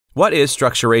What is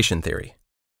structuration theory?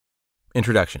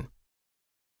 Introduction.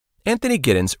 Anthony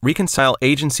Giddens reconcile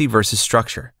agency versus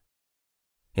structure.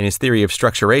 In his theory of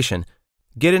structuration,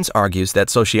 Giddens argues that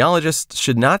sociologists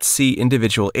should not see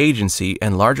individual agency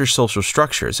and larger social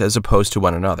structures as opposed to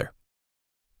one another.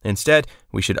 Instead,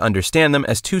 we should understand them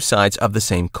as two sides of the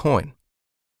same coin.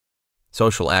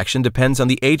 Social action depends on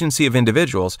the agency of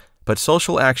individuals, but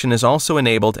social action is also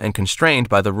enabled and constrained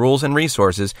by the rules and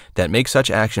resources that make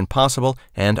such action possible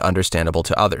and understandable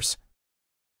to others.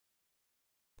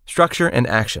 Structure and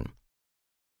action.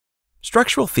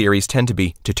 Structural theories tend to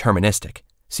be deterministic,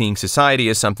 seeing society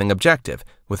as something objective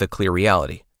with a clear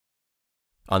reality.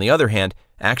 On the other hand,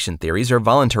 action theories are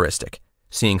voluntaristic,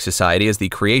 seeing society as the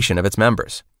creation of its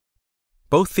members.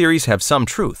 Both theories have some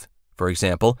truth. For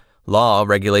example, law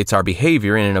regulates our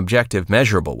behavior in an objective,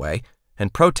 measurable way,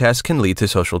 and protests can lead to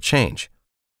social change.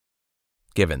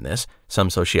 Given this, some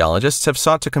sociologists have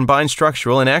sought to combine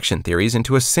structural and action theories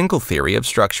into a single theory of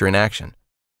structure and action.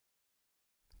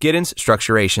 Giddens'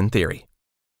 structuration theory.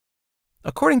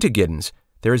 According to Giddens,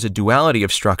 there is a duality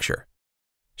of structure.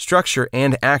 Structure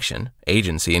and action,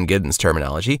 agency in Giddens'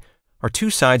 terminology, are two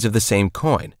sides of the same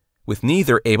coin, with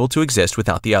neither able to exist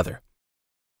without the other.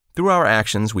 Through our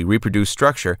actions, we reproduce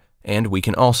structure, and we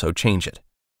can also change it.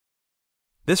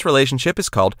 This relationship is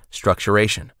called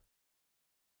structuration.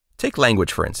 Take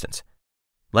language, for instance.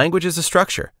 Language is a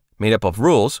structure made up of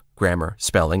rules, grammar,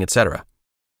 spelling, etc.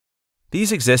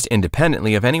 These exist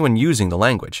independently of anyone using the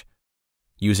language.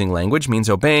 Using language means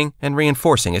obeying and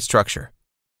reinforcing its structure.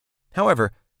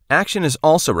 However, action is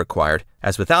also required,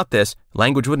 as without this,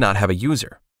 language would not have a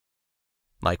user.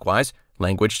 Likewise,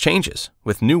 language changes,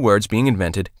 with new words being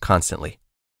invented constantly.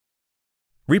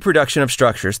 Reproduction of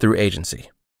structures through agency.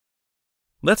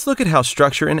 Let's look at how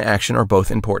structure and action are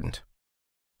both important.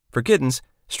 For Giddens,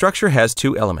 structure has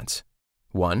two elements.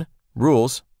 1.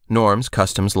 Rules, norms,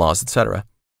 customs, laws, etc.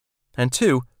 And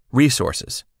 2.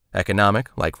 Resources,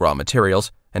 economic, like raw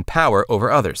materials, and power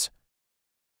over others.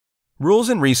 Rules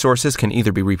and resources can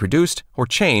either be reproduced or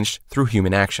changed through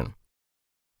human action.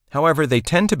 However, they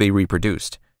tend to be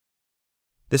reproduced.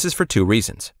 This is for two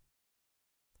reasons.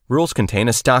 Rules contain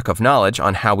a stock of knowledge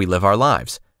on how we live our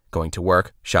lives, going to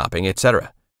work, shopping,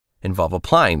 etc., involve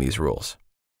applying these rules.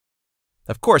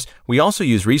 Of course, we also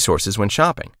use resources when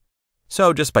shopping.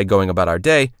 So just by going about our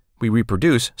day, we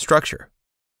reproduce structure.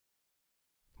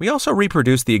 We also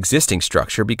reproduce the existing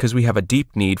structure because we have a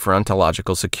deep need for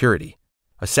ontological security,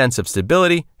 a sense of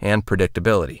stability and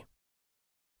predictability.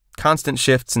 Constant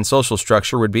shifts in social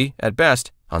structure would be, at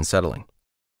best, unsettling.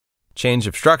 Change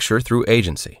of structure through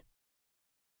agency.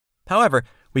 However,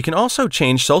 we can also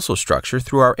change social structure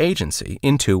through our agency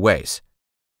in two ways.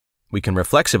 We can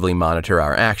reflexively monitor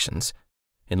our actions.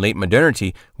 In late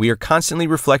modernity, we are constantly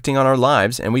reflecting on our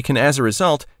lives, and we can, as a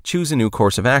result, choose a new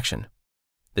course of action.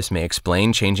 This may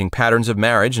explain changing patterns of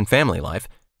marriage and family life,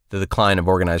 the decline of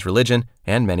organized religion,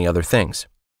 and many other things.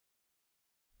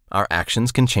 Our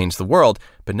actions can change the world,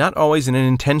 but not always in an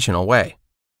intentional way.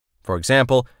 For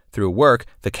example, through work,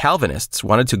 the Calvinists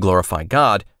wanted to glorify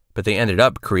God, but they ended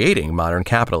up creating modern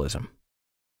capitalism.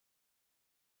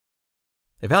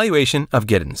 Evaluation of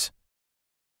Giddens.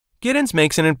 Giddens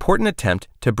makes an important attempt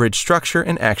to bridge structure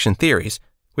and action theories,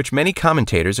 which many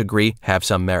commentators agree have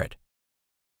some merit.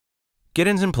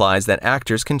 Giddens implies that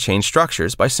actors can change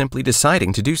structures by simply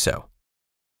deciding to do so.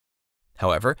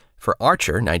 However, for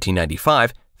Archer,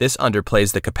 1995, this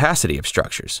underplays the capacity of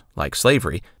structures, like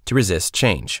slavery, to resist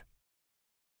change.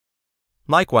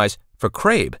 Likewise, for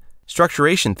Crabe,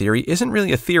 structuration theory isn't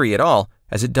really a theory at all,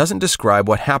 as it doesn't describe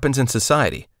what happens in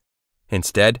society.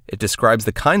 Instead, it describes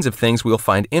the kinds of things we'll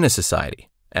find in a society: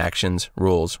 actions,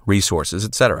 rules, resources,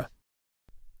 etc.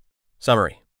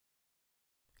 Summary.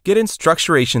 Giddens'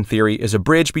 structuration theory is a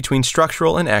bridge between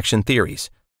structural and action theories.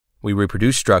 We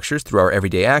reproduce structures through our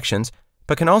everyday actions,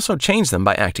 but can also change them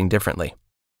by acting differently.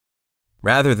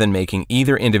 Rather than making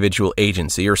either individual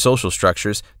agency or social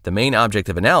structures the main object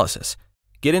of analysis,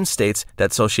 Giddens states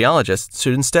that sociologists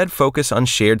should instead focus on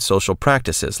shared social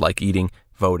practices like eating,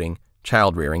 voting,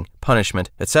 child-rearing, punishment,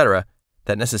 etc.,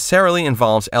 that necessarily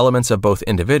involves elements of both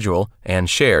individual and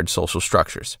shared social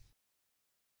structures.